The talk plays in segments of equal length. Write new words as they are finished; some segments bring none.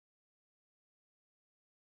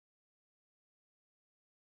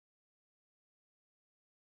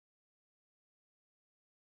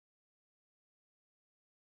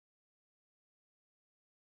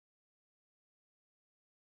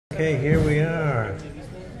Okay, here we are.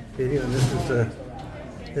 Video.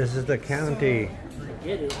 This is the county.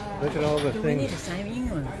 Look at all the things. Do we need to sign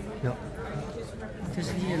England? No.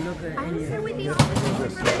 Just need to look at I'm any. here with the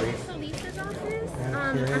office from Lisa's office.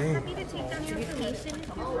 I'm happy to take down your information if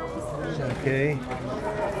you want. Okay.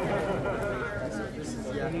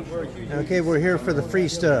 Okay, we're here for the free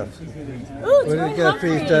stuff. Ooh, What we got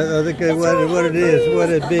free stuff? Oh, look at what it is, what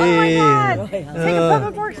it be. Oh my God! Take a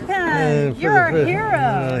Public Works pen. You're a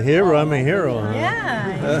hero. Hero, I'm a hero. Huh?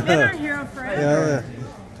 Yeah, you've been our hero forever.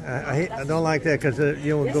 I don't like that because it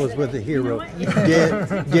goes with the hero.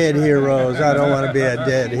 Dead heroes. I don't want to be a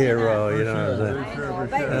dead hero. You know.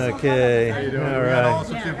 Okay. All right. All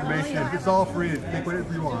sorts of information. It's all free. Take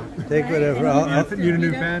whatever you want. Take whatever. You need a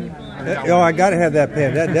new pen? Oh, I got to have that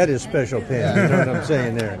pen. That is special pen. You know what I'm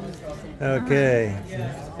saying there. Okay.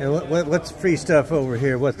 And what's free stuff over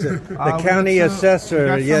here? What's the county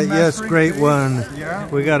assessor? Yes, great one. Yeah.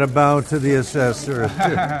 We got to bow to the assessor.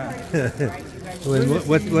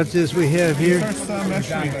 What's this we have here?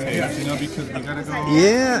 Measuring tapes, because we gotta go.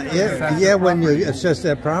 Yeah. When you assess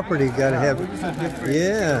that property, you gotta have.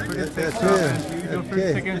 Yeah, that's it. Feel free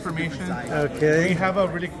to take information. Okay. We have a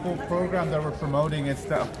really cool program that we're promoting. It's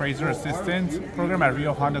the Appraiser Assistant program at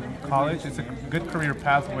Rio Hondo College. It's a good career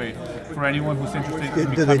pathway for anyone who's interested in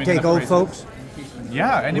becoming Do they take old folks?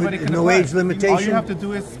 Yeah, anybody can no apply. age limitation? All you have to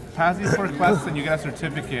do is pass these 4 classes and you get a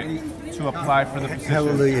certificate to apply for the position.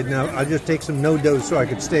 Hallelujah. Now, I'll just take some no-dose so I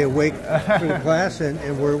could stay awake for the class, and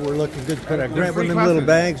we're looking good. Could I grab one of them little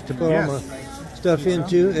bags to put all my stuff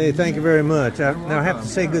into? Hey, thank you very much. Now, I have to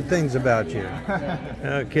say good things about you.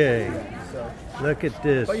 Okay. Look at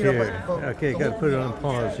this here. Okay, got to put it on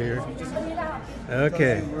pause here.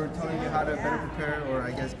 Okay. We're telling you how to better prepare, or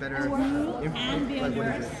I guess better like what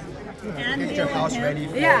is it? Get your house ready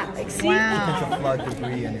for potential flood,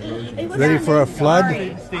 debris, and erosion. Ready for a flood?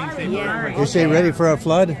 You say ready for a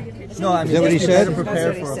flood? No, I mean, is that what he said? Better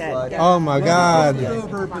prepare for a flood. Oh my God!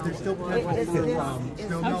 But there's still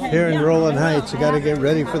Here in Rowland Heights, you got to get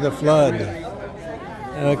ready for the flood.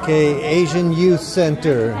 Okay, Asian Youth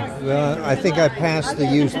Center. I think I passed the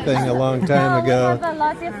youth thing a long time ago. We have a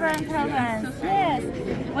lot of different programs. Yes.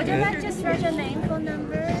 Would you like to search your name, phone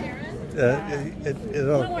number? We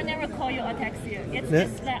will never call you or text you. It's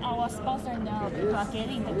just that our sponsor know people are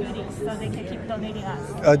getting the goodies, so they can keep donating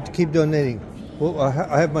us. Keep donating. Well,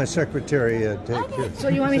 I have my secretary take it. So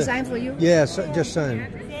you want me to sign for you? Yes, just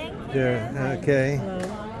sign. There. Okay.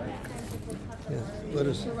 Yes. What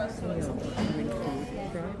is?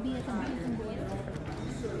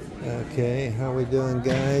 Okay, how we doing,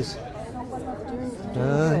 guys?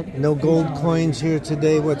 No gold coins here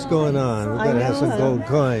today. What's going on? We're gonna have some gold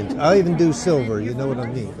coins. I'll even do silver. You know what I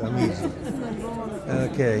mean? I'm easy.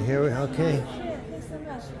 Okay, here we. Okay.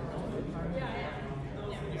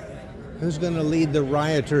 Who's gonna lead the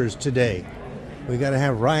rioters today? We gotta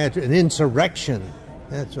have an insurrection.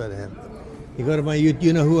 That's what happened. You go to my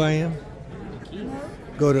you know who I am?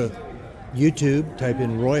 Go to YouTube. Type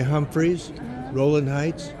in Roy Humphreys, Rowland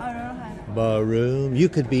Heights. Barroom. You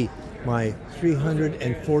could be my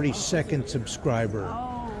 342nd subscriber.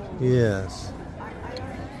 Oh. Yes.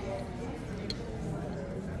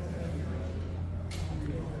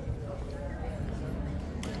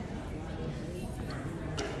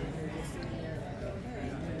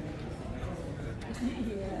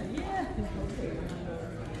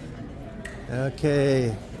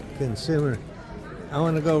 Okay, consumer. I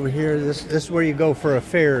want to go over here. This is where you go for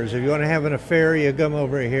affairs. If you want to have an affair, you come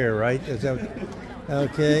over here, right? Is that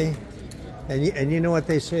okay? And you know what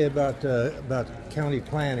they say about county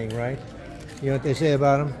planning, right? You know what they say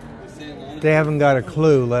about them? They haven't got a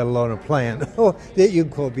clue, let alone a plan. Oh, you can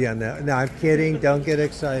quote me on that. No, I'm kidding. Don't get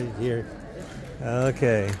excited here.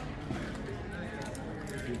 Okay.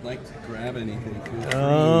 If you'd like to grab anything,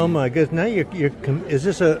 oh my goodness! Now is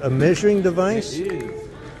this a measuring device? It is.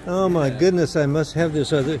 Oh my goodness! I must have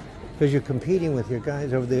this other because you're competing with your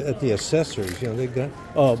guys over at the assessors. You know they got.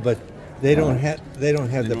 Oh, but they don't have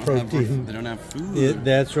the protein. They don't have food. Yeah,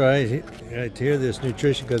 that's right. Right here, this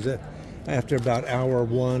nutrition because after about hour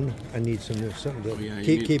 1, I need something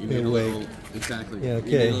to keep me awake. Exactly. Yeah. Okay.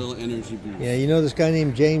 You need a little energy boost. Yeah. You know this guy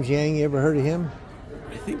named James Yang? You ever heard of him?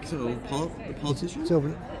 I think so. The politician. It's over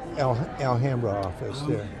in Alhambra office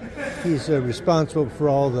there. He's responsible for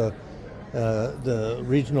all the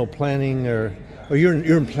regional planning or you're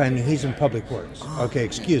in planning. He's in public works. Okay,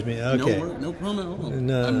 excuse me. Okay. No problem at all.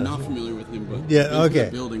 No. I'm not familiar with him, but yeah. Okay.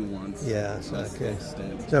 The building once. Yes. Okay.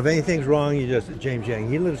 So if anything's wrong, you just James Yang.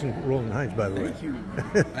 He lives in Rowland Heights, by the way. Thank you.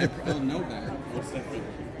 I'll know that.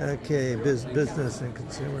 Okay, business and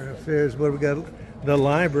consumer affairs. What do we got? The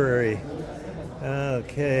library.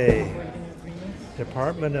 Okay.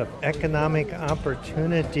 Department of Economic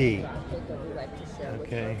Opportunity.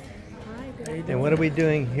 Okay. And what are we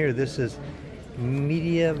doing here? This is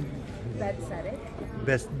media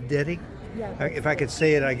Besthetic. Yeah. If I could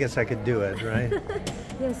say it, I guess I could do it, right?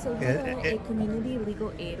 Yeah, so we're a community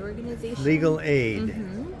legal aid organization. Legal aid.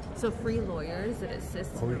 Mm-hmm. So free lawyers that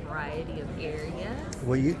assist in a variety of areas.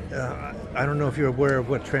 Well, I don't know if you're aware of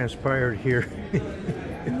what transpired here.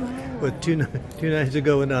 But two nights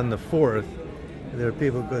ago and on the 4th, there are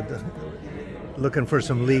people looking for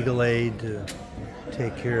some legal aid to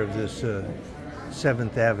take care of this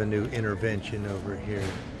 7th Avenue intervention over here.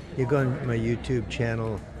 You go on my YouTube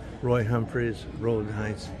channel, Roy Humphreys, Rowland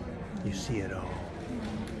Heights, you see it all.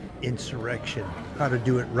 Insurrection, how to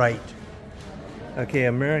do it right. Okay,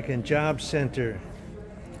 American Job Center.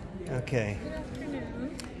 Okay.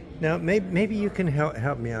 Now, maybe you can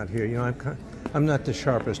help me out here. You know, I'm not the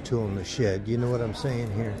sharpest tool in the shed. You know what I'm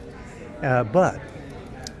saying here? But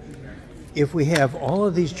if we have all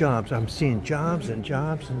of these jobs, I'm seeing jobs and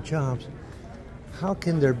jobs and jobs, how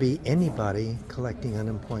can there be anybody collecting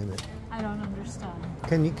unemployment? I don't understand.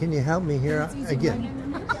 Can you help me here again?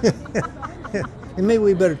 And maybe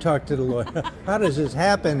we better talk to the lawyer. How does this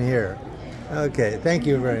happen here? Okay, thank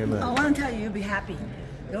you very much. I want to tell you, you'll be happy.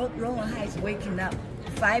 Rowland Heights waking up.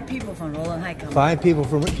 5 people from Rowland Heights come. 5 people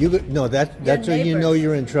from no. That's when you know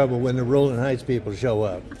you're in trouble, when the Rowland Heights people show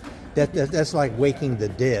up. That's like waking the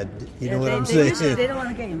dead. You know what I'm saying? Usually they don't want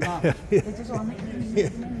to get involved. They just want to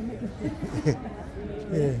make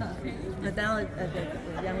But now the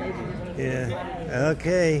young lady. Yeah.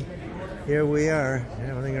 Okay. Here we are.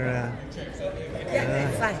 Having around.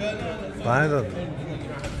 Yeah, 5. 5 of them.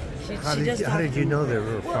 How did you know there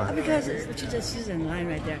were 5? Because she's in line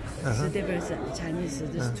right there. So there was Chinese. So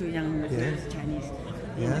there's 2 young ladies, Chinese.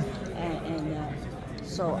 Yeah. And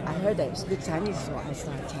so I heard that you speak Chinese, so I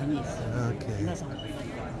started Chinese. Okay. And that's all.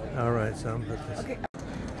 All right, so I'm put this. Okay.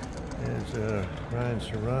 There's Ryan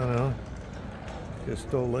Serrano. Just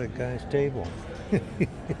stole that guy's table.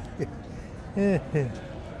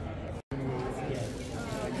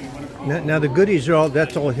 Now the goodies are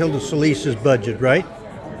that's all Hilda Solis's budget, right?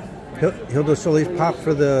 Hilda Solis popped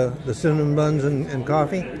for the cinnamon buns and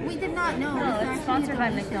coffee? We did not know. No, it's sponsored by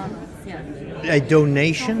McDonald's. Yeah. A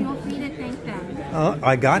donation? Feel free to thank them.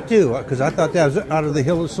 I got to, because I thought that was out of the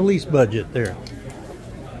Hilda Solis budget there.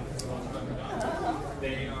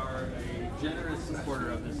 They are a generous supporter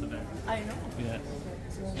of this event. I know. Yes.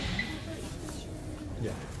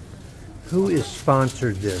 Yeah. Who is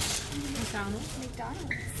sponsored this?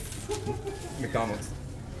 McDonald's.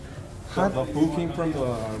 How- The food came from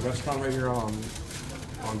the restaurant right here on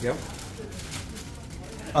Gale.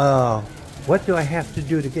 What do I have to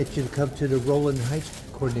do to get you to come to the Rowland Heights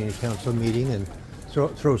Coordinating Council meeting and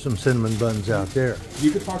throw some cinnamon buns out there?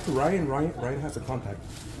 You could talk to Ryan. Ryan has the contact.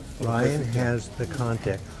 Ryan has the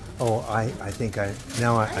contact. Oh, I think I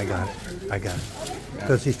got it. I got it.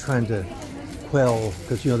 Because he's trying to quell,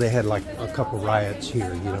 because they had like a couple riots here,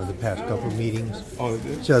 the past couple meetings. Oh,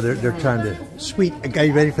 they did? So they're trying to are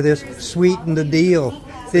you ready for this? Sweeten the deal.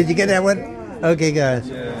 Did you get that one? Okay, guys.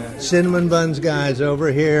 Yeah. Cinnamon buns, guys,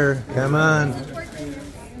 over here. Come on.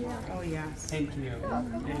 Oh, yes. Thank you.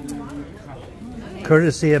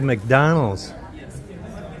 Courtesy of McDonald's.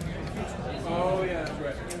 Oh, yeah, that's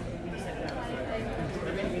right.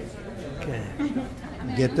 Okay.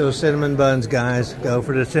 Get those cinnamon buns, guys. Go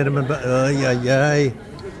for the cinnamon bun. Oh, yeah.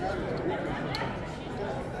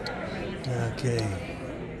 Okay.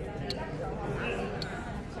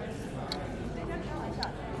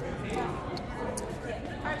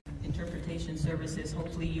 Interpretation services.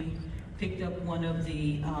 Hopefully you picked up one of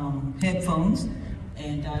the headphones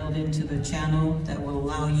and dialed into the channel that will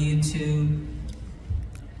allow you to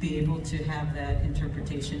be able to have that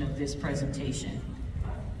interpretation of this presentation.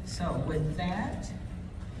 So with that,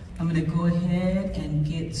 I'm going to go ahead and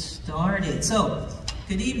get started. So,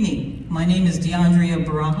 good evening. My name is DeAndrea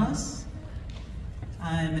Barajas.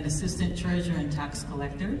 I'm an assistant treasurer and tax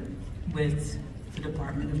collector with the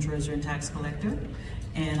Department of Treasurer and Tax Collector.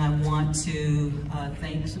 And I want to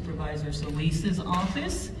thank Supervisor Solis's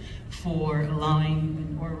office for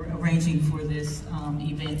allowing or arranging for this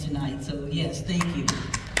event tonight. So yes, thank you.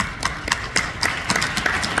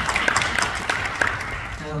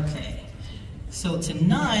 Okay. So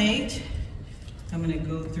tonight, I'm going to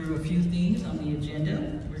go through a few things on the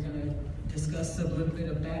agenda. We're going to discuss a little bit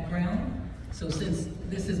of background. So since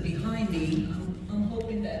this is behind me, I'm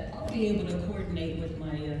hoping that I'll be able to coordinate with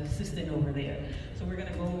my assistant over there. So we're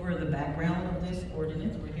going to go over the background of this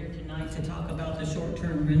ordinance. We're here tonight to talk about the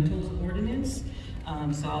short-term rentals ordinance.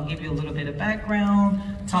 So I'll give you a little bit of background.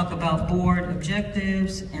 talk about board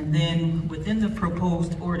objectives, and then within the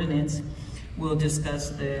proposed ordinance, we'll discuss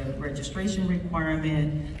the registration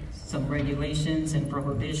requirement, some regulations and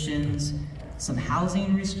prohibitions, some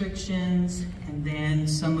housing restrictions, and then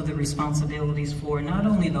some of the responsibilities for not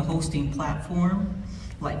only the hosting platform,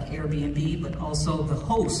 like Airbnb, but also the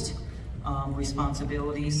host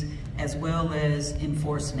responsibilities, as well as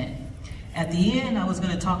enforcement. At the end, I was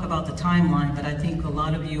going to talk about the timeline, but I think a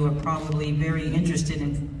lot of you are probably very interested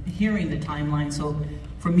in hearing the timeline. So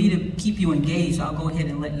for me to keep you engaged, I'll go ahead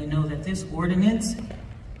and let you know that this ordinance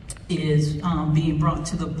is being brought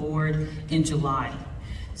to the board in July.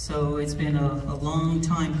 So it's been a long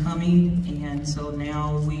time coming, and so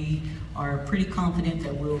now we are pretty confident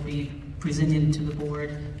that we'll be presenting it to the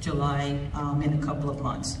board July in a couple of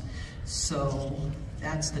months. So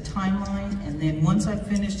that's the timeline, and then once I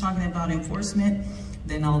finish talking about enforcement,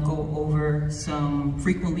 then I'll go over some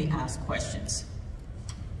frequently asked questions.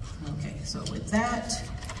 Okay, so with that,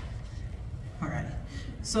 all right.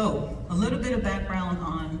 So a little bit of background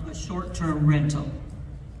on a short-term rental.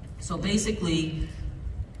 So basically,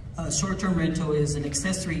 a short-term rental is an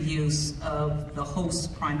accessory use of the host's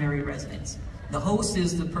primary residence. The host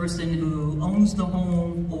is the person who owns the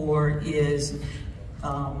home or is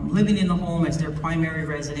living in the home as their primary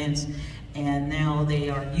residence, and now they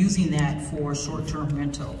are using that for short-term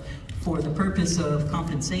rental for the purpose of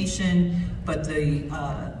compensation. But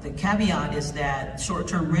the caveat is that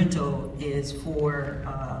short-term rental is for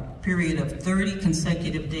a period of 30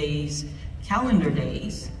 consecutive days, calendar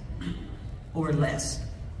days, or less.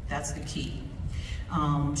 That's the key.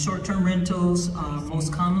 Short-term rentals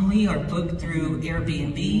most commonly are booked through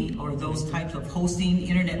Airbnb or those types of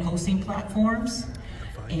internet hosting platforms.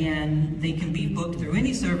 And they can be booked through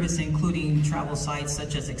any service, including travel sites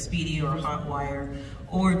such as Expedia or Hotwire,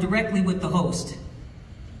 or directly with the host.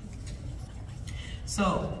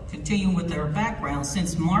 So, continuing with our background,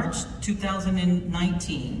 since March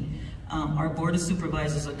 2019, our Board of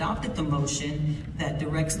Supervisors adopted the motion that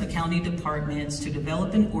directs the county departments to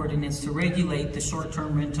develop an ordinance to regulate the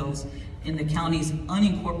short-term rentals in the county's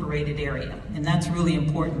unincorporated area. And that's really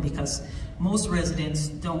important because most residents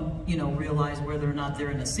don't, realize whether or not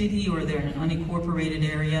they're in a city or they're in an unincorporated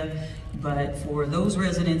area. But for those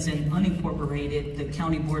residents in unincorporated, the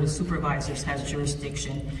County Board of Supervisors has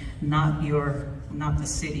jurisdiction, not the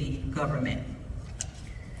city government.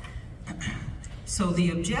 So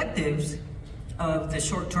the objectives of the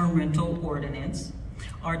short-term rental ordinance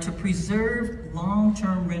are to preserve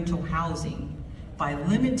long-term rental housing by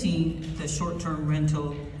limiting the short-term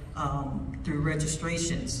rental through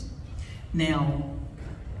registrations. Now,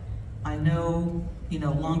 I know,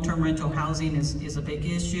 long-term rental housing is a big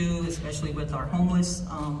issue, especially with our homeless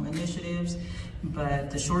initiatives, but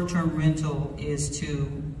the short-term rental is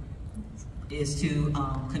to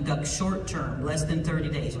conduct short-term, less than 30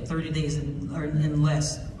 days, or 30 days and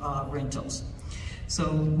less rentals.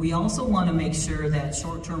 So we also want to make sure that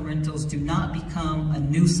short-term rentals do not become a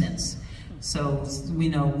nuisance. So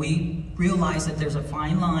we realize that there's a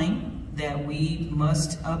fine line that we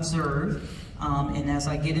must observe, and as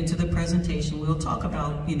I get into the presentation, we'll talk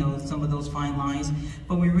about some of those fine lines.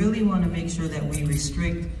 But we really want to make sure that we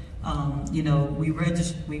restrict,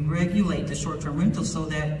 we regulate the short-term rental so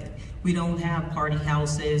that we don't have party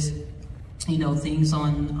houses, things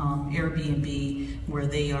on Airbnb where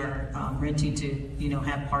they are renting to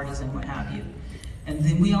have parties and what have you. And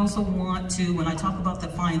then we also want to, when I talk about the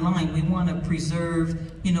fine line, we want to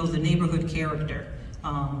preserve, the neighborhood character,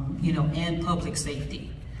 and public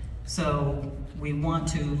safety. So we want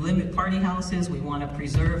to limit party houses, we want to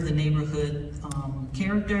preserve the neighborhood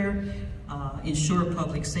character, ensure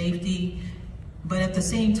public safety. But at the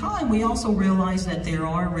same time, we also realize that there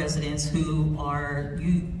are residents who are,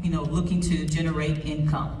 looking to generate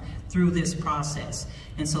income through this process.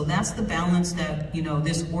 And so that's the balance that,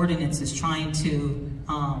 this ordinance is trying to,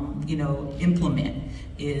 implement,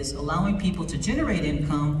 is allowing people to generate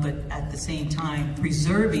income, but at the same time,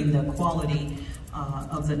 preserving the quality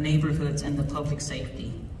of the neighborhoods and the public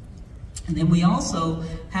safety. And then we also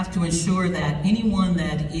have to ensure that anyone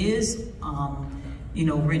that is,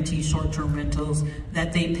 renting short-term rentals,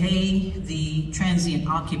 that they pay the transient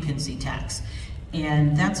occupancy tax.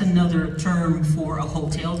 And that's another term for a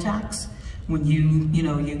hotel tax. When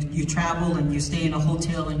you travel and you stay in a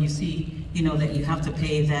hotel and you see, that you have to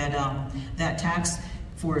pay that tax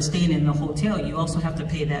for staying in the hotel, you also have to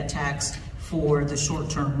pay that tax for the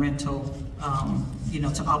short-term rental,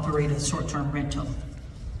 to operate a short-term rental.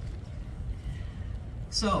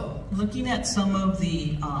 So, looking at some of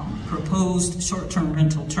the proposed short-term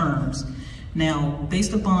rental terms, Now,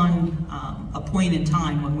 based upon a point in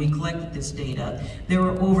time when we collected this data, there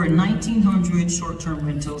were over 1,900 short-term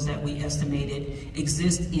rentals that we estimated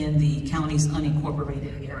exist in the county's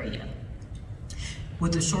unincorporated area.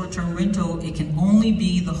 With a short-term rental, it can only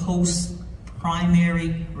be the host's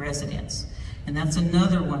primary residence. And that's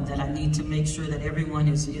another one that I need to make sure that everyone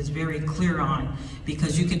is very clear on,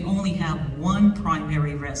 because you can only have one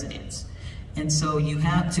primary residence. And so you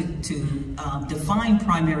have to define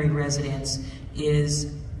primary residence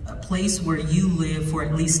is a place where you live for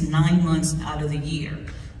at least 9 months out of the year.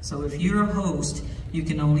 So if you're a host, you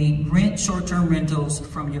can only rent short-term rentals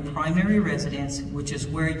from your primary residence, which is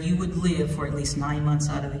where you would live for at least 9 months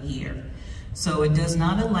out of the year. So it does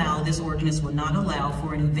not allow, this ordinance will not allow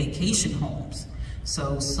for any vacation homes.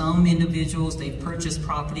 So some individuals, they've purchased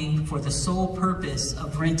property for the sole purpose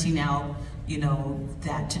of renting out, you know,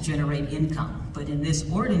 that to generate income. But in this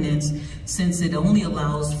ordinance, since it only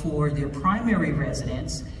allows for their primary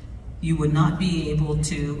residence, you would not be able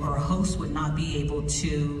to, or a host would not be able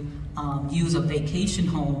to use a vacation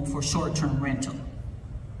home for short-term rental.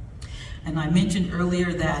 And I mentioned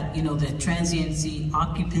earlier that, you know, the transient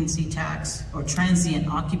occupancy tax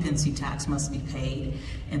must be paid,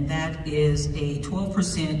 and that is a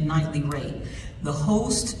 12% nightly rate. The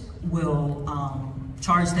host will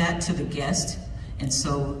charge that to the guest, and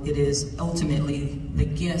so it is ultimately the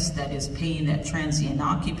guest that is paying that transient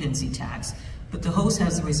occupancy tax, but the host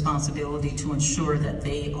has the responsibility to ensure that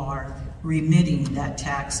they are remitting that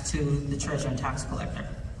tax to the treasurer and tax collector.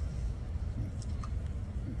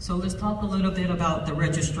 So let's talk a little bit about the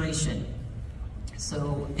registration.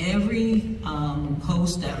 So every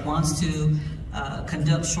host that wants to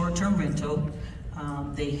conduct short-term rental,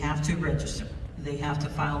 they have to register. They have to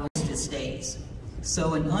file hosted stays.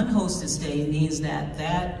 So an unhosted stay means that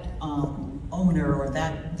that owner or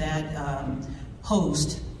that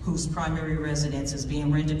host whose primary residence is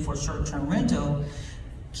being rented for short-term rental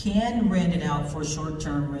can rent it out for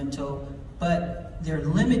short-term rental, but they're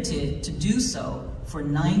limited to do so for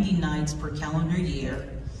 90 nights per calendar year.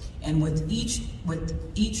 And with each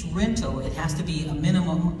rental, it has to be a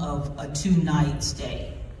minimum of a 2-night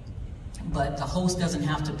stay. But the host doesn't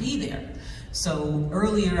have to be there. So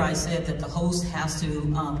earlier I said that the host has to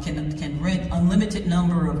can rent unlimited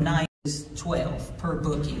number of nights, 12 per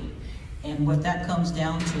booking. And what that comes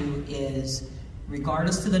down to is,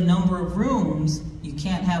 regardless to the number of rooms, you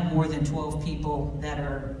can't have more than 12 people that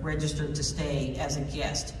are registered to stay as a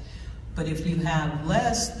guest. But if you have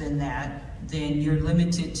less than that, then you're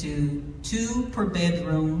limited to 2 per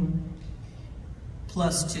bedroom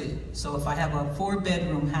plus 2. So if I have a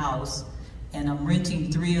 4-bedroom house and I'm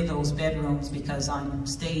renting 3 of those bedrooms because I'm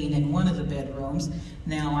staying in one of the bedrooms,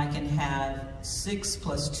 now I can have 6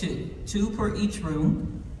 plus 2. 2 per each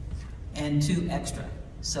room and 2 extra.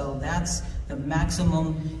 So that's the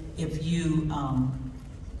maximum if you,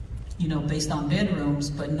 you know, based on bedrooms,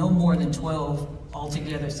 but no more than 12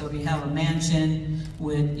 altogether. So if you have a mansion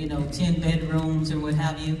with, you know, 10 bedrooms and what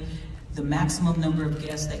have you, the maximum number of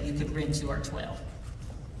guests that you could rent to are 12.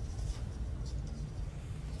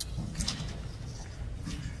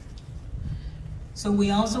 So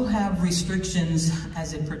we also have restrictions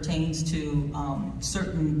as it pertains to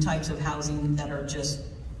certain types of housing that are just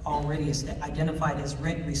already identified as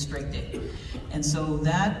rent restricted. And so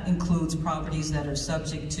that includes properties that are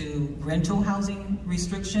subject to rental housing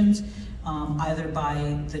restrictions, either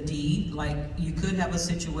by the deed. Like you could have a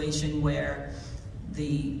situation where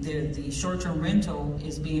the short-term rental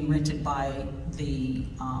is being rented by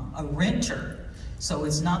a renter. So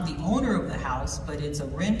it's not the owner of the house, but it's a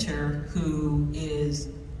renter who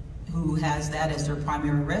has that as their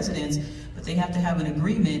primary residence, but they have to have an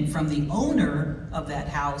agreement from the owner of that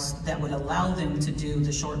house that would allow them to do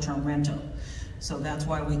the short-term rental. So that's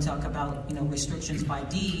why we talk about, you know, restrictions by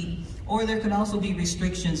deed, or there could also be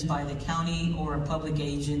restrictions by the county or a public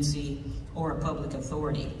agency or a public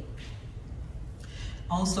authority.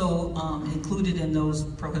 Also included in those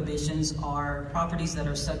prohibitions are properties that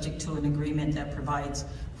are subject to an agreement that provides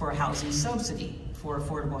for a housing subsidy for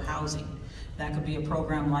affordable housing. That could be a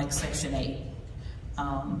program like Section 8,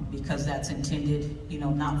 because that's intended, you know,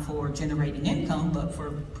 not for generating income, but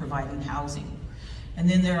for providing housing. And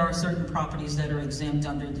then there are certain properties that are exempt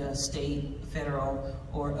under the state, federal,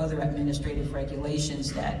 or other administrative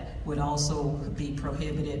regulations that would also be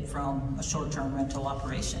prohibited from a short-term rental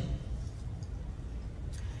operation.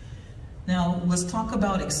 Now, let's talk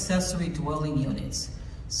about accessory dwelling units.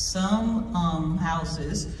 Some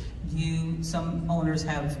houses, some owners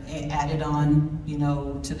have added on, you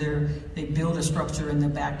know, they build a structure in the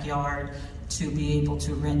backyard to be able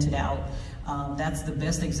to rent it out. That's the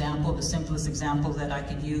best example, the simplest example that I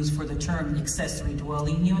could use for the term accessory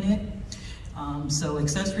dwelling unit. So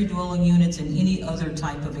accessory dwelling units and any other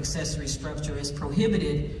type of accessory structure is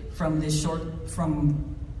prohibited from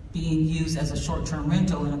being used as a short-term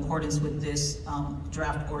rental in accordance with this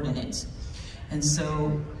draft ordinance. And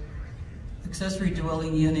so accessory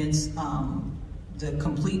dwelling units, the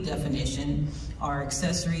complete definition, are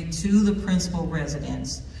accessory to the principal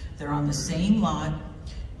residence. They're on the same lot,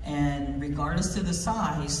 and regardless to the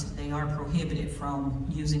size, they are prohibited from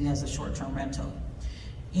using as a short-term rental.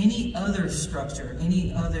 Any other structure,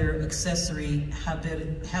 any other accessory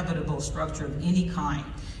habitable structure of any kind,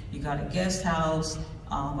 you got a guest house,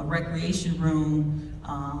 a recreation room,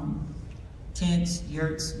 tents,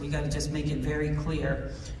 yurts, we got to just make it very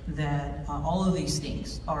clear that all of these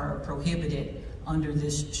things are prohibited under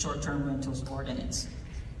this short-term rentals ordinance.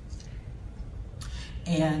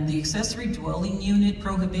 And the accessory dwelling unit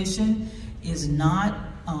prohibition is not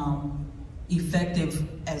effective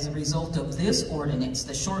as a result of this ordinance.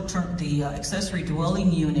 The accessory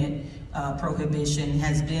dwelling unit prohibition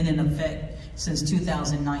has been in effect since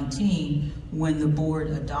 2019 when the board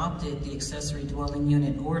adopted the accessory dwelling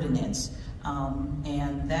unit ordinance.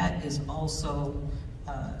 And that is also,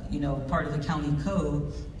 part of the county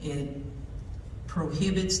code. It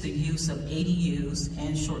prohibits the use of ADUs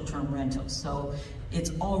and short-term rentals. So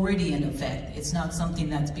it's already in effect. It's not something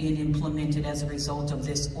that's being implemented as a result of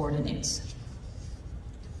this ordinance.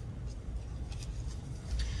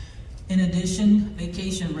 In addition,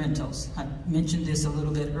 vacation rentals. I mentioned this a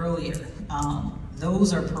little bit earlier.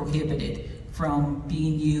 Those are prohibited from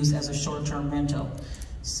being used as a short-term rental.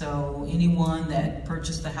 So anyone that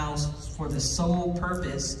purchased the house for the sole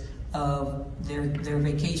purpose of their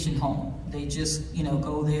vacation home, they just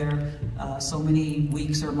go there so many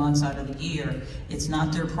weeks or months out of the year. It's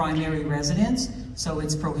not their primary residence, so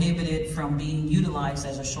it's prohibited from being utilized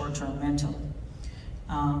as a short-term rental.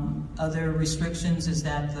 Other restrictions is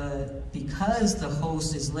that because the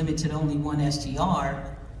host is limited only one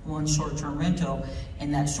STR, one short-term rental,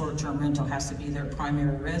 and that short-term rental has to be their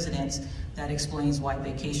primary residence, that explains why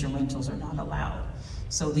vacation rentals are not allowed.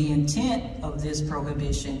 So the intent of this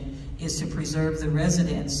prohibition is to preserve the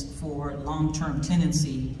residence for long-term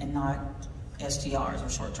tenancy and not STRs or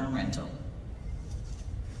short-term rental.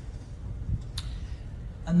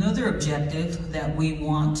 Another objective that we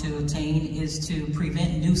want to attain is to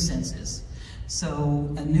prevent nuisances. So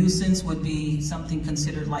a nuisance would be something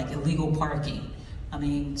considered like illegal parking. I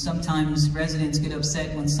mean, sometimes residents get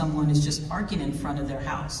upset when someone is just parking in front of their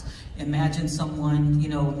house. Imagine someone,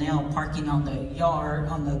 now parking on the yard,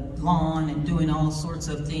 on the lawn, and doing all sorts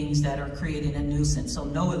of things that are creating a nuisance. So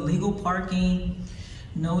no illegal parking,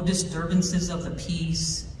 no disturbances of the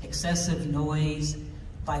peace, excessive noise,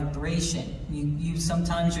 vibration.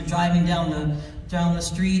 Sometimes you're driving down the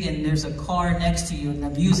street and there's a car next to you and the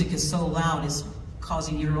music is so loud it's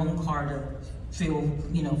causing your own car to feel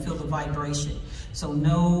the vibration. So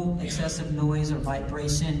no excessive noise or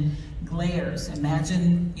vibration. Glares.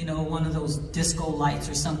 Imagine, one of those disco lights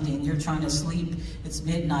or something. You're trying to sleep. It's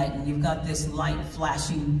midnight, and you've got this light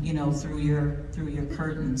flashing, through your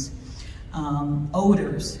curtains.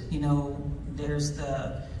 Odors. There's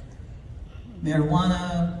the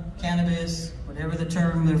marijuana, cannabis, whatever the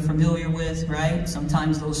term they're familiar with, right?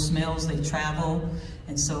 Sometimes those smells, they travel.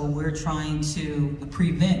 And so we're trying to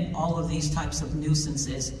prevent all of these types of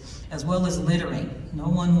nuisances, as well as littering. No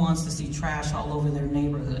one wants to see trash all over their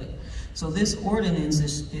neighborhood. So this ordinance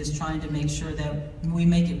is trying to make sure that we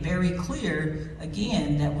make it very clear,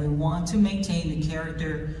 again, that we want to maintain the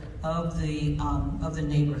character of the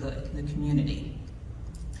neighborhood, the community.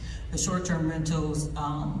 The short-term rentals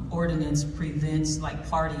ordinance prevents like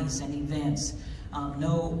parties and events.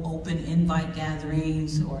 No open invite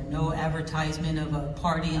gatherings or no advertisement of a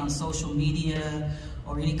party on social media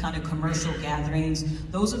or any kind of commercial gatherings.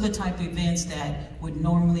 Those are the type of events that would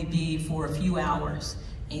normally be for a few hours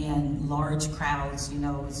and large crowds.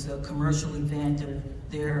 It's a commercial event,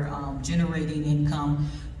 they're generating income.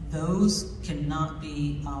 Those cannot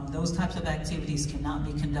be, those types of activities cannot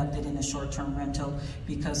be conducted in a short-term rental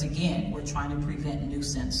because, again, we're trying to prevent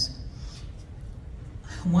nuisance.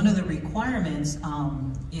 One of the requirements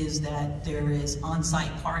is that there is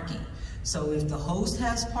on-site parking. So if the host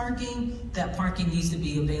has parking, that parking needs to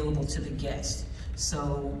be available to the guest.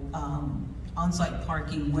 So on-site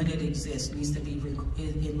parking, when it exists, needs to be,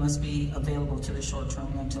 it must be available to the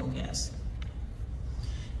short-term rental guests.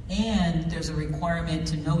 And there's a requirement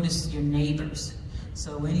to notice your neighbors.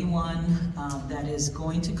 So anyone that is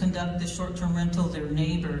going to conduct the short-term rental, their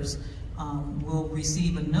neighbors will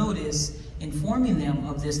receive a notice informing them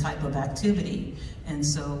of this type of activity. And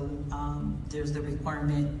so there's the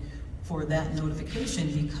requirement for that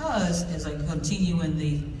notification, because as I continue in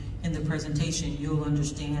the presentation, you'll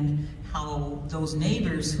understand how those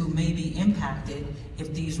neighbors who may be impacted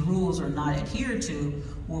if these rules are not adhered to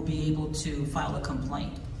will be able to file a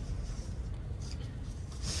complaint.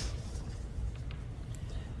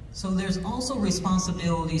 So there's also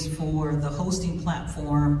responsibilities for the hosting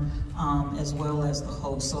platform as well as the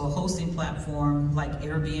host. So a hosting platform like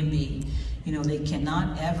Airbnb, you know, they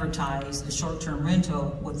cannot advertise a short-term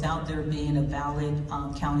rental without there being a valid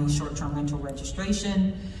county short-term rental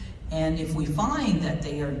registration. And if we find that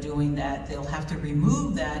they are doing that, they'll have to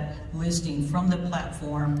remove that listing from the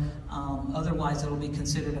platform. Otherwise, it'll be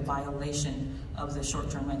considered a violation of the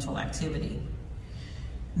short-term rental activity.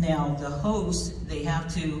 Now, the host, they have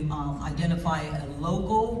to identify a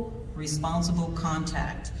local responsible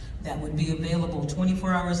contact that would be available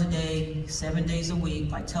 24 hours a day, 7 days a week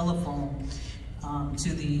by telephone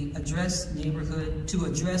to address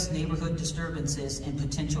neighborhood disturbances and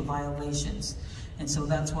potential violations. And so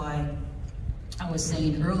that's why I was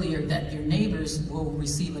saying earlier that your neighbors will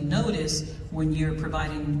receive a notice when you're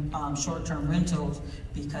providing short-term rentals,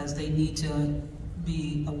 because they need to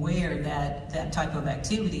be aware that that type of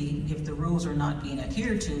activity, if the rules are not being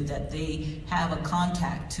adhered to, that they have a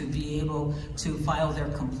contact to be able to file their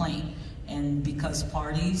complaint. And because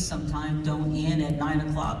parties sometimes don't end at 9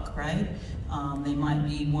 o'clock, right? They might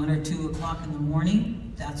be 1 or 2 o'clock in the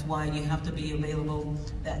morning. That's why you have to be available,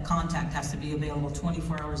 that contact has to be available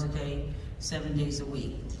 24 hours a day, 7 days a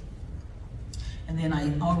week. And then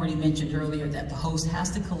I already mentioned earlier that the host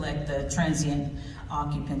has to collect the transient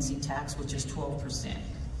occupancy tax, which is 12%.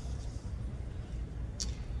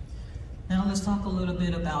 Now let's talk a little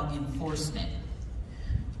bit about enforcement.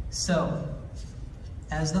 So,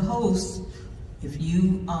 as the host, if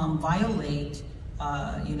you violate,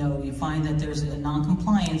 you find that there's a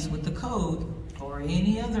non-compliance with the code or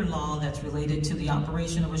any other law that's related to the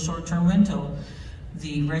operation of a short-term rental,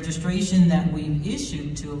 the registration that we've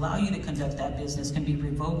issued to allow you to conduct that business can be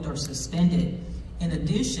revoked or suspended. In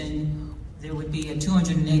addition, there would be a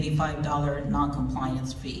 $285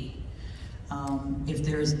 non-compliance fee. If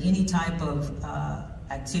there's any type of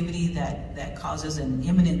activity that causes an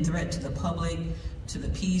imminent threat to the public, to the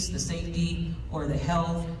peace, the safety, or the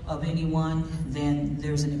health of anyone, then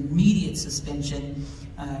there's an immediate suspension,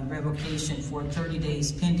 revocation for 30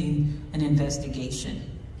 days pending an investigation.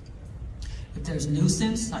 If there's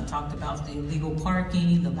nuisance, I talked about the illegal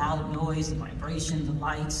parking, the loud noise, the vibration, the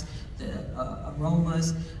lights, the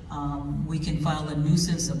aromas, we can file a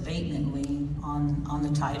nuisance abatement lien on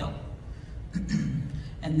the title.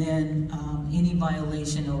 And then any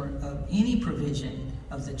violation or of any provision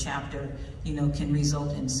of the chapter, can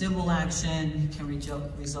result in civil action, can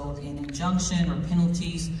result in injunction or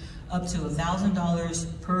penalties up to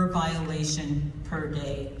 $1,000 per violation per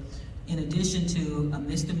day, in addition to a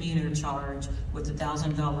misdemeanor charge with a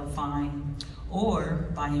 $1,000 fine, or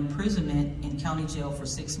by imprisonment in county jail for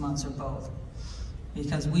 6 months or both.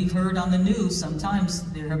 Because we've heard on the news, sometimes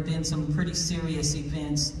there have been some pretty serious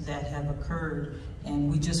events that have occurred, and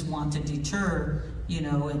we just want to deter,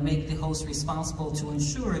 and make the host responsible to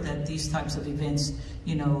ensure that these types of events,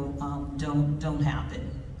 don't happen.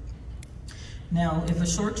 Now, if a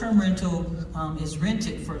short-term rental is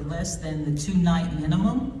rented for less than the 2-night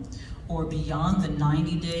minimum or beyond the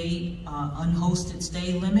 90-day unhosted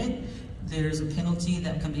stay limit, there's a penalty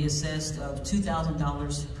that can be assessed of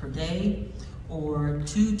 $2,000 per day, or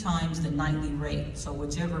 2 times the nightly rate, so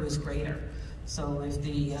whichever is greater. So if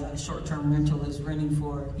the short-term rental is renting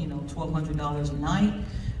for $1,200 a night,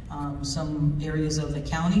 some areas of the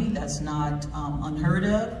county that's not unheard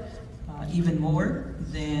of, even more,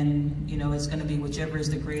 then it's going to be whichever is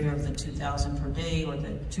the greater of the $2,000 per day or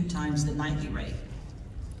the 2 times the nightly rate.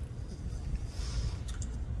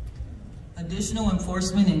 Additional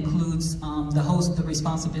enforcement includes the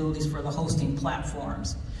responsibilities for the hosting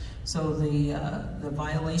platforms. So the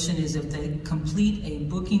violation is if they complete a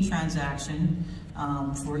booking transaction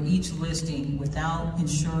for each listing without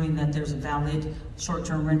ensuring that there's a valid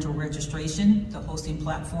short-term rental registration, the hosting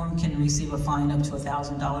platform can receive a fine up to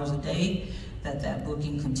 $1,000 a day that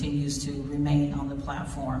booking continues to remain on the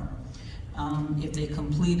platform. If they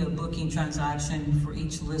complete a booking transaction for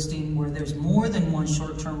each listing where there's more than one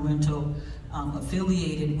short-term rental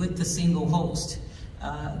affiliated with the single host,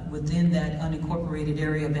 within that unincorporated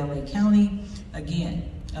area of LA County, again,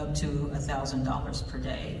 up to $1,000 per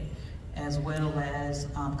day, as well as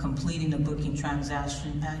completing a booking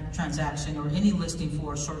transaction or any listing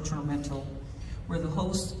for a short-term rental where the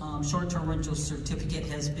host short-term rental certificate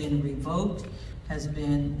has been revoked,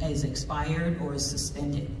 is expired, or is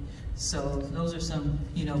suspended. So those are some,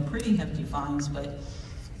 pretty hefty fines, but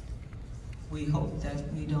we hope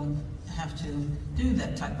that we don't have to do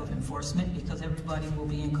that type of enforcement because everybody will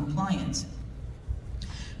be in compliance.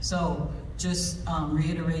 So just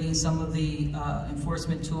reiterating some of the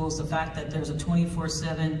enforcement tools, the fact that there's a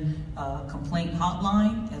 24/7 complaint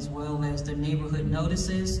hotline, as well as the neighborhood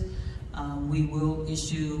notices. We will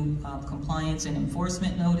issue compliance and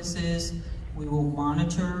enforcement notices. We will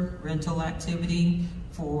monitor rental activity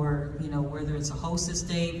for, whether it's a host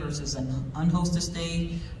estate versus an unhost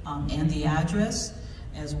estate, and the address,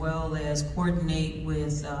 as well as coordinate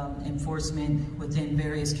with enforcement within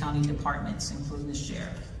various county departments, including the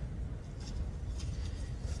sheriff.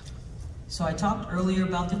 So I talked earlier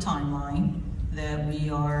about the timeline, that we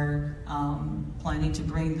are planning to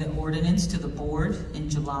bring the ordinance to the board in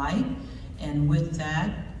July. And with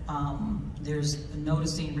that, there's a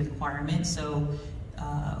noticing requirement. So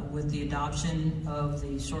with the adoption of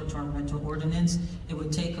the short-term rental ordinance, it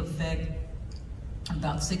would take effect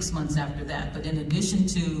about 6 months after that. But in addition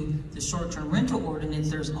to the short-term rental ordinance,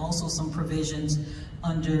 there's also some provisions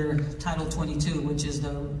under Title 22, which is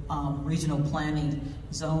the regional planning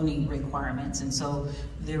zoning requirements. And so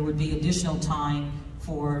there would be additional time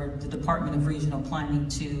for the Department of Regional Planning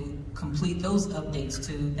to complete those updates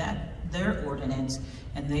to their ordinance,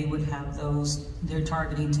 and they would have those, they're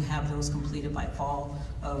targeting to have those completed by fall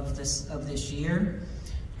of this year.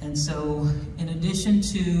 And so in addition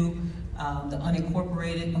to the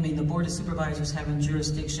unincorporated, the Board of Supervisors having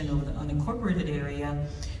jurisdiction over the unincorporated area,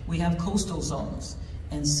 we have coastal zones.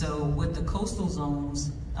 And so with the coastal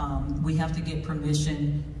zones, we have to get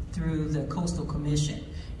permission through the Coastal Commission.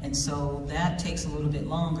 And so that takes a little bit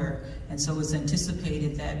longer. And so it's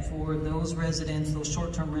anticipated that for those residents, those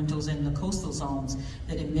short-term rentals in the coastal zones,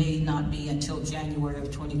 that it may not be until January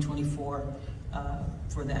of 2024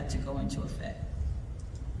 for that to go into effect.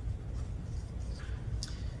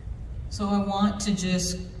 So I want to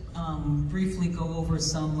just briefly go over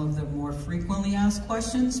some of the more frequently asked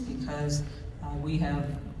questions, because we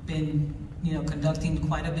have been, conducting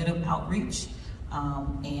quite a bit of outreach.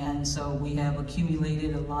 And so we have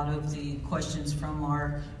accumulated a lot of the questions from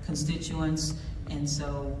our constituents. And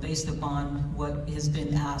so based upon what has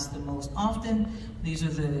been asked the most often, these are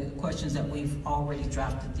the questions that we've already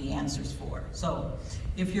drafted the answers for. So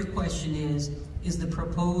if your question is the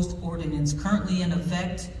proposed ordinance currently in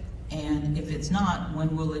effect? And if it's not,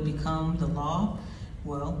 when will it become the law?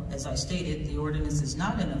 Well, as I stated, the ordinance is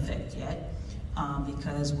not in effect yet.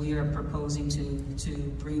 Because we are proposing to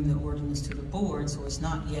bring the ordinance to the board, so it's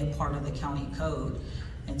not yet part of the county code.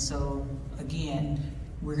 And so, again,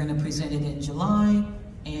 we're going to present it in July,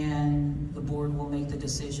 and the board will make the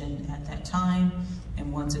decision at that time.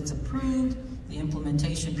 And once it's approved, the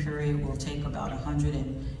implementation period will take about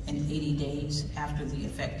 180 days after the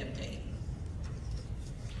effective date.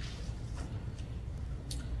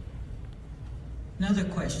 Another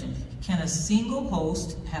question, can a single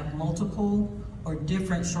host have multiple or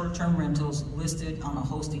different short-term rentals listed on a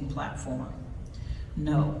hosting platform?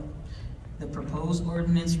 No. The proposed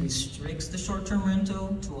ordinance restricts the short-term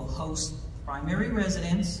rental to a host's primary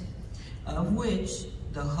residence, of which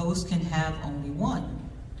the host can have only one,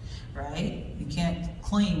 right? You can't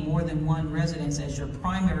claim more than one residence as your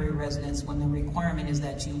primary residence when the requirement is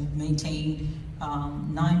that you maintain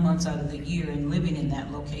 9 months out of the year and living in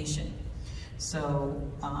that location. So,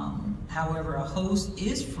 however, a host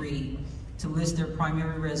is free to list their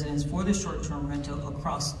primary residence for the short-term rental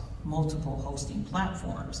across multiple hosting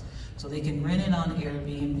platforms. So they can rent it on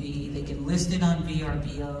Airbnb, they can list it on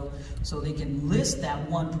VRBO, so they can list that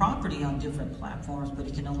one property on different platforms, but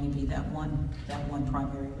it can only be that one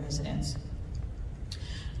primary residence.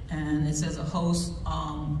 And it says a host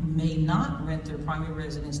may not rent their primary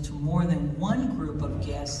residence to more than one group of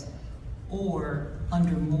guests or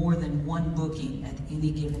under more than one booking at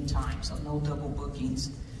any given time, so no double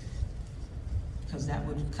bookings, because that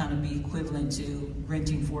would kind of be equivalent to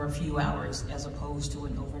renting for a few hours as opposed to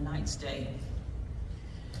an overnight stay.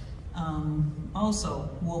 Also,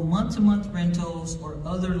 will month-to-month rentals or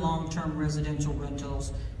other long-term residential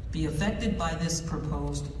rentals be affected by this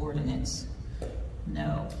proposed ordinance?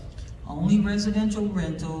 No. Only residential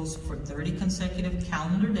rentals for 30 consecutive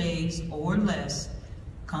calendar days or less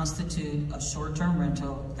constitute a short-term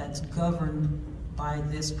rental that's governed by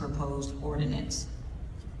this proposed ordinance.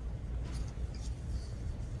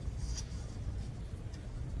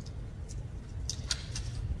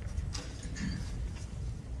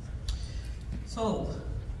 So,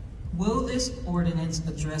 will this ordinance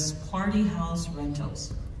address party house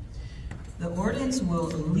rentals? The ordinance will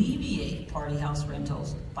alleviate party house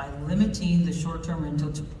rentals by limiting the short-term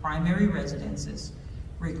rental to primary residences,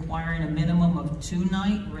 requiring a minimum of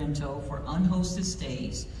 2-night rental for unhosted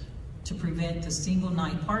stays to prevent the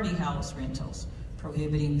single-night party house rentals,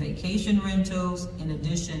 prohibiting vacation rentals in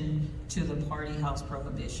addition to the party house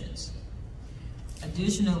prohibitions.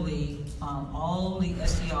 Additionally, all the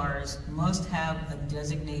STRs must have a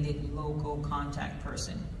designated local contact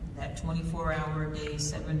person. That 24-hour a day,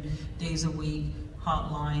 7 days a week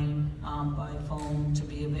hotline by phone to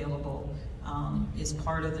be available is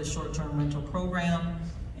part of the short-term rental program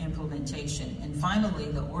implementation. And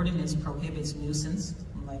finally, the ordinance prohibits nuisance,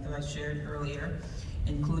 like I shared earlier,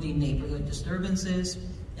 including neighborhood disturbances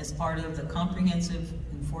as part of the comprehensive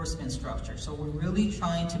enforcement structure. So we're really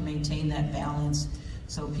trying to maintain that balance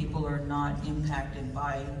so people are not impacted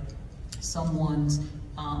by someone's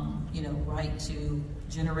right to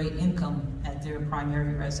generate income at their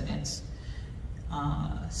primary residence.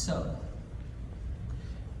 So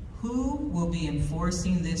who will be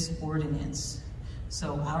enforcing this ordinance?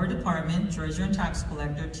 So our department, Treasurer and Tax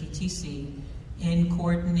Collector, TTC, in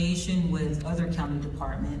coordination with other county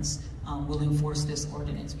departments, will enforce this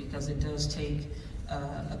ordinance because it does take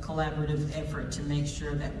a collaborative effort to make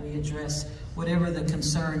sure that we address whatever the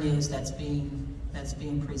concern is that's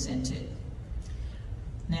being presented.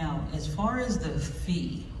 Now, as far as the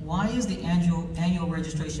fee, why is the annual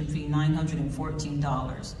registration fee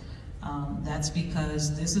 $914? That's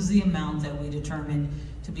because this is the amount that we determined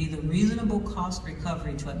to be the reasonable cost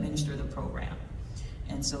recovery to administer the program.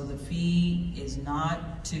 And so the fee is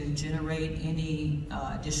not to generate any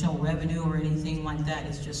additional revenue or anything like that.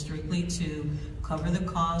 It's just strictly to cover the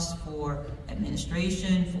cost for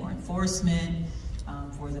administration, for enforcement,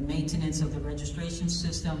 for the maintenance of the registration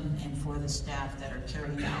system, and for the staff that are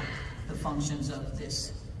carrying out the functions of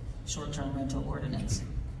this short-term rental ordinance.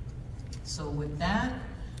 So with that,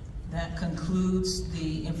 that concludes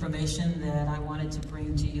the information that I wanted to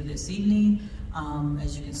bring to you this evening.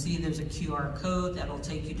 As you can see, there's a QR code that'll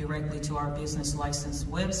take you directly to our business license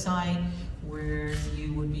website where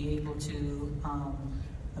you would be able to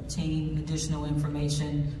obtain additional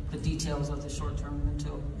information, the details of the short-term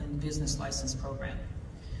rental and business license program.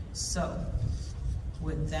 So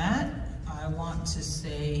with that, I want to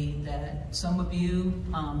say that some of you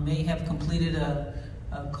may have completed a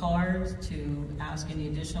card to ask any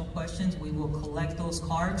additional questions. We will collect those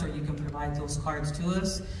cards, or you can provide those cards to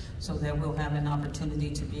us so that we'll have an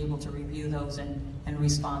opportunity to be able to review those and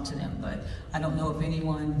respond to them. But I don't know if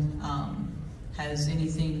anyone has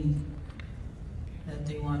anything that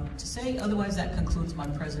they want to say. Otherwise, that concludes my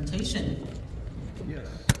presentation. Yes.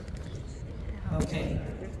 Okay.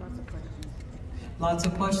 Lots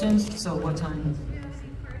of questions? So what time?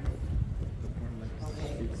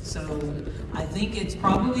 So I think it's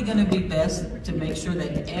probably going to be best to make sure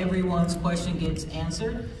that everyone's question gets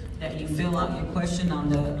answered, that you fill out your question on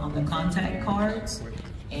the contact cards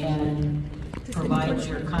and provide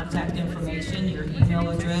your contact information, your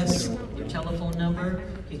email address, your telephone number,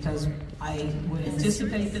 because I would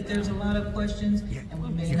anticipate that there's a lot of questions and we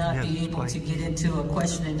may not be able to get into a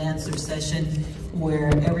question and answer session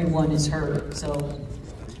where everyone is heard. So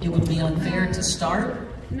it would be unfair to start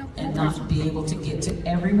and not be able to get to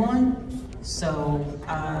everyone. So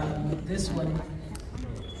this one,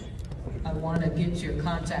 I want to get your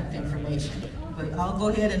contact information. But I'll go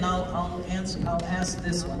ahead and I'll ask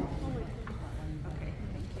this one.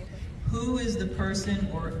 Who is the person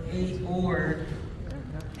or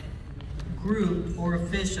group or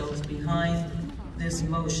officials behind this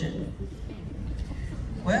motion?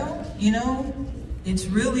 Well, you know, it's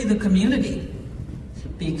really the community,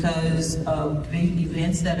 because of big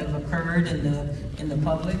events that have occurred in the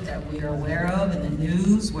public that we are aware of, in the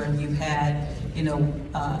news, where you've had, you know,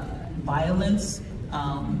 violence,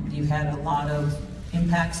 you've had a lot of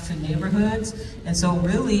impacts to neighborhoods, and so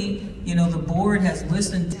really, you know, the board has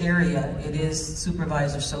listened to area. It is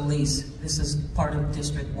Supervisor Solis. This is part of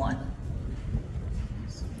District 1.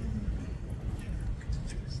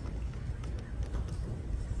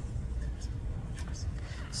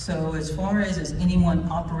 So as far as is anyone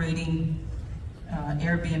operating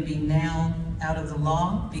Airbnb now out of the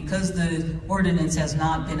law, because the ordinance has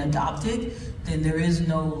not been adopted, then there is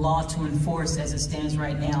no law to enforce as it stands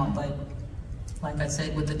right now. But like I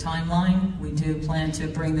said, with the timeline, we do plan to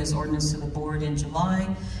bring this ordinance to the board in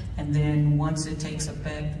July, and then once it takes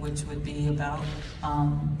effect, which would be about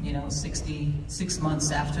 66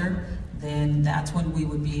 months after, then that's when we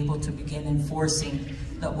would be able to begin enforcing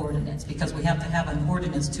the ordinance, because we have to have an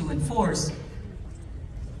ordinance to enforce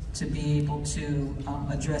to be able to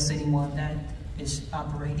address anyone that is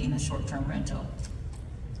operating a short-term rental.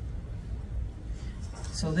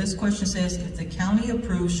 So this question says, if the county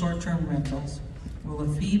approves short-term rentals, will a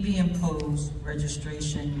fee be imposed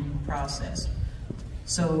registration process?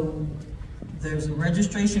 So there's a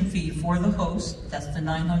registration fee for the host, that's the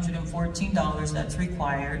 $914 that's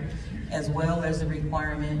required, as well as the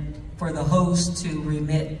requirement for the host to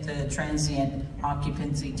remit the transient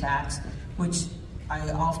occupancy tax, which I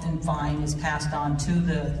often find is passed on to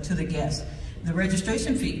the guest. The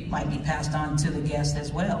registration fee might be passed on to the guest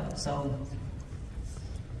as well. So,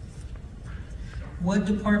 what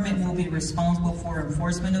department will be responsible for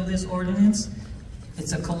enforcement of this ordinance?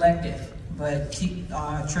 It's a collective, but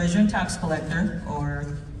Treasurer and Tax Collector,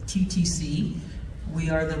 or TTC,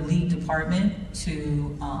 we are the lead department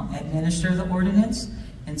to administer the ordinance.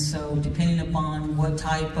 And so depending upon what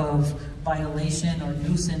type of violation or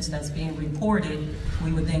nuisance that's being reported,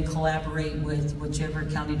 we would then collaborate with whichever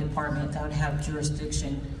county department that would have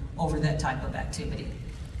jurisdiction over that type of activity.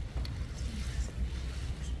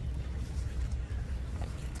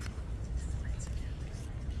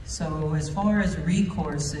 So as far as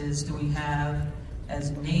recourses do we have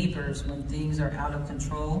as neighbors when things are out of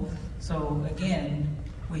control? So again,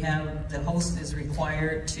 we have the host is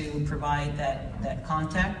required to provide that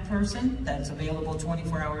contact person that's available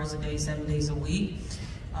 24 hours a day, 7 days a week.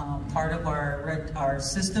 Part of our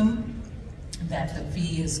system that the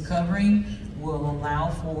fee is covering will allow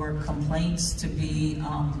for complaints to be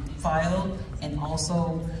filed, and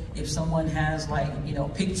also if someone has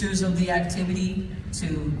pictures of the activity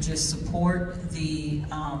to just support the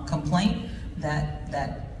complaint,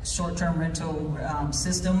 that short-term rental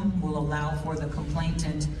system will allow for the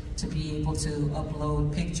complainant to be able to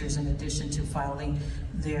upload pictures in addition to filing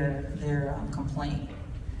their complaint.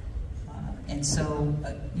 And so,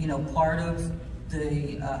 part of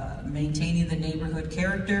the maintaining the neighborhood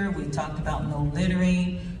character, we talked about no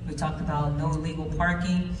littering, we talked about no illegal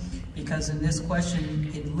parking, because in this question,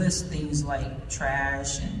 it lists things like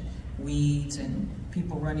trash and weeds and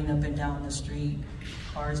people running up and down the street,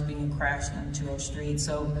 cars being crashed onto our street.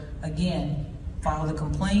 So again, file the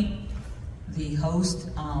complaint. The host,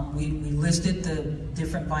 we listed the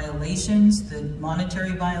different violations, the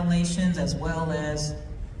monetary violations, as well as,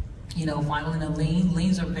 filing a lien.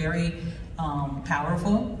 Liens are very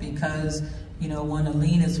powerful because, when a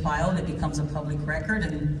lien is filed, it becomes a public record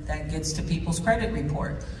and that gets to people's credit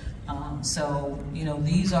report. So,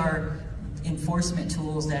 these are enforcement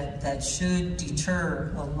tools that should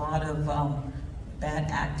deter a lot of bad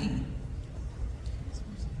acting.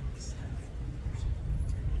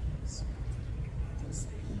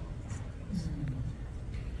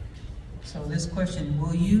 So this question,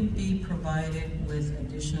 will you be provided with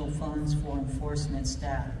additional funds for enforcement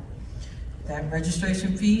staff? That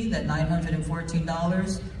registration fee, that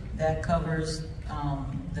 $914, that covers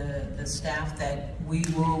the staff that we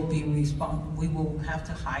will have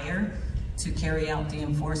to hire to carry out the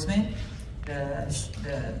enforcement.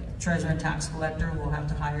 The Treasurer and Tax Collector will have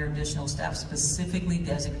to hire additional staff specifically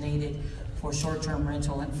designated for short-term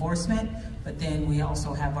rental enforcement, but then we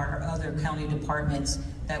also have our other county departments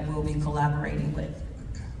that we'll be collaborating with.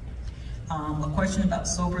 A question about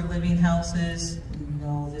sober living houses.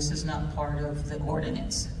 No, this is not part of the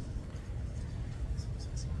ordinance.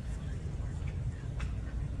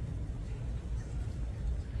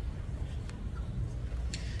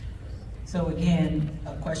 So again,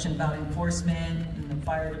 a question about enforcement and the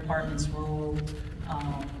fire department's role.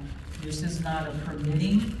 This is not a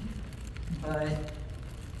permitting, but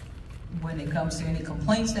when it comes to any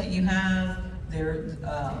complaints that you have,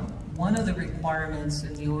 one of the requirements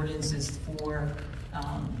in the ordinance is for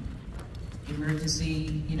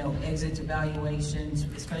emergency, exit evaluations,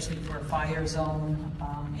 especially for fire zone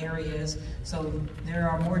areas. So there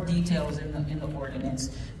are more details in the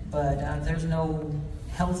ordinance, but there's no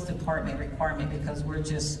health department requirement because we're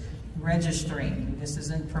just registering. This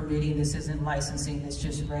isn't permitting, this isn't licensing, it's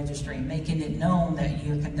just registering, making it known that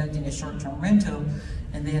you're conducting a short-term rental,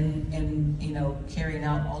 and then carrying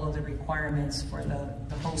out all of the requirements for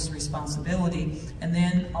the host's responsibility, and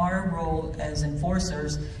then our role as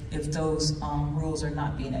enforcers if those rules are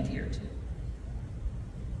not being adhered to.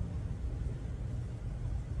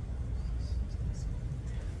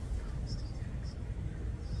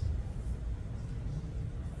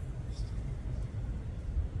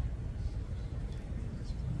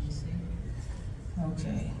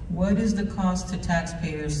 Okay, what is the cost to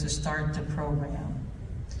taxpayers to start the program?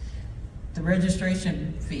 The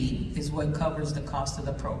registration fee is what covers the cost of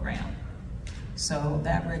the program. So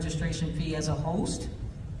that registration fee as a host,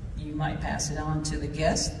 you might pass it on to the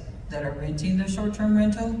guests that are renting the short-term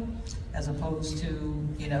rental, as opposed to,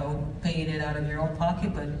 paying it out of your own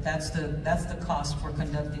pocket, but that's the cost for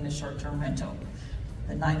conducting a short-term rental.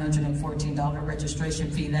 the $914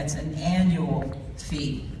 registration fee. That's an annual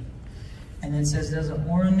fee. And it says, does an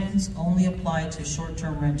ordinance only apply to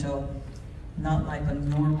short-term rental, not like a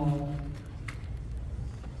normal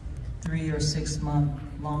 3 or 6 month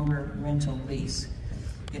longer rental lease?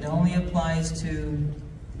 It only applies to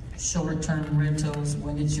short-term rentals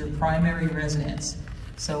when it's your primary residence.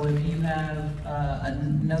 So if you have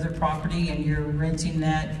another property and you're renting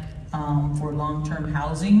that for long-term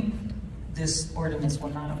housing, this ordinance will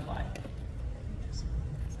not apply.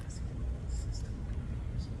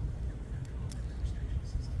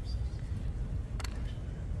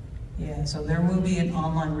 Yeah, so there will be an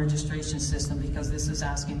online registration system because this is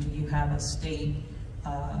asking, do you have a state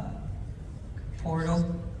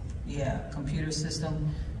portal? Yeah, computer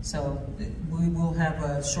system. So we will have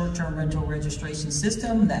a short-term rental registration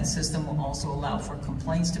system. That system will also allow for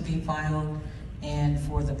complaints to be filed and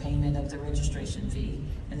for the payment of the registration fee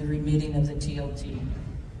and the remitting of the TOT.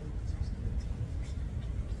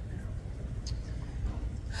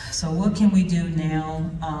 So what can we do now?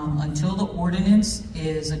 Until the ordinance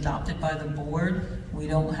is adopted by the board, we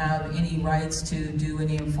don't have any rights to do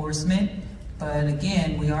any enforcement. But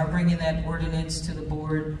again, we are bringing that ordinance to the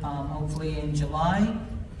board hopefully in July.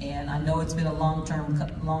 And I know it's been a long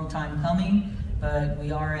time coming, but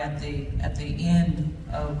we are at the end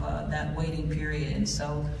of that waiting period. And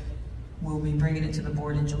so we'll be bringing it to the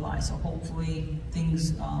board in July. So hopefully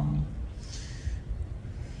things,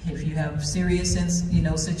 if you have serious,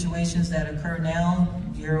 situations that occur now,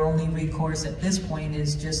 your only recourse at this point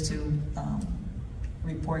is just to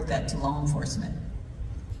report that to law enforcement.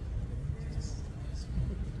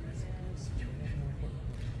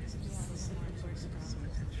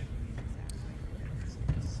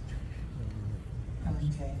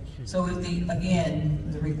 Okay. So again,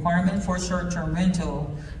 the requirement for short-term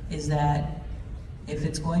rental is that if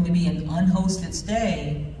it's going to be an unhosted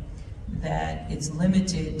stay, that it's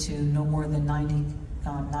limited to no more than 90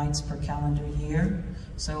 nights per calendar year.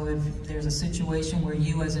 So if there's a situation where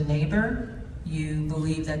you as a neighbor, you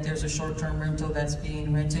believe that there's a short-term rental that's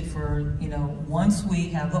being rented for, once we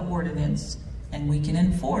have the ordinance and we can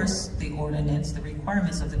enforce the ordinance, the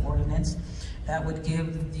requirements of the ordinance, that would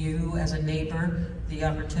give you as a neighbor the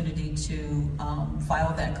opportunity to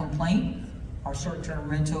file that complaint. Our short-term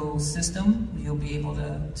rental system, you'll be able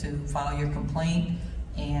to file your complaint,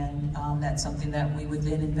 and that's something that we would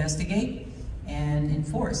then investigate and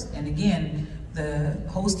enforce. And again, the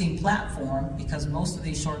hosting platform, because most of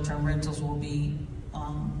these short-term rentals will be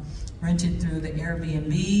rented through the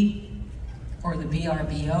Airbnb or the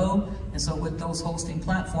VRBO, and so with those hosting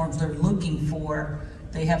platforms, they're looking for,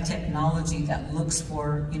 they have technology that looks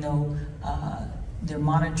for, they're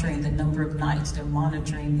monitoring the number of nights, they're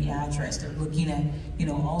monitoring the address, they're looking at,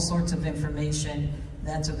 all sorts of information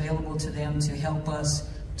that's available to them to help us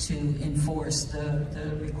to enforce the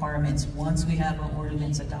requirements once we have an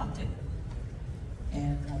ordinance adopted.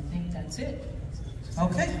 And I think that's it.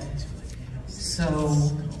 Okay.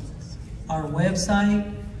 So our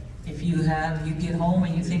website, if you get home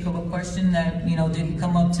and you think of a question that didn't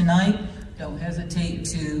come up tonight, don't hesitate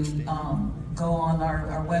to go on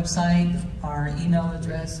our website. Our email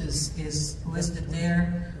address is listed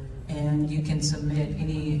there, and you can submit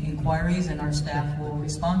any inquiries and our staff will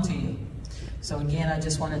respond to you. So again, I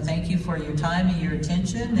just want to thank you for your time and your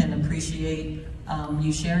attention, and appreciate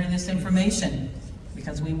you sharing this information,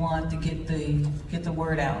 because we want to get the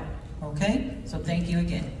word out. Okay? So thank you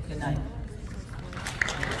again. Good night.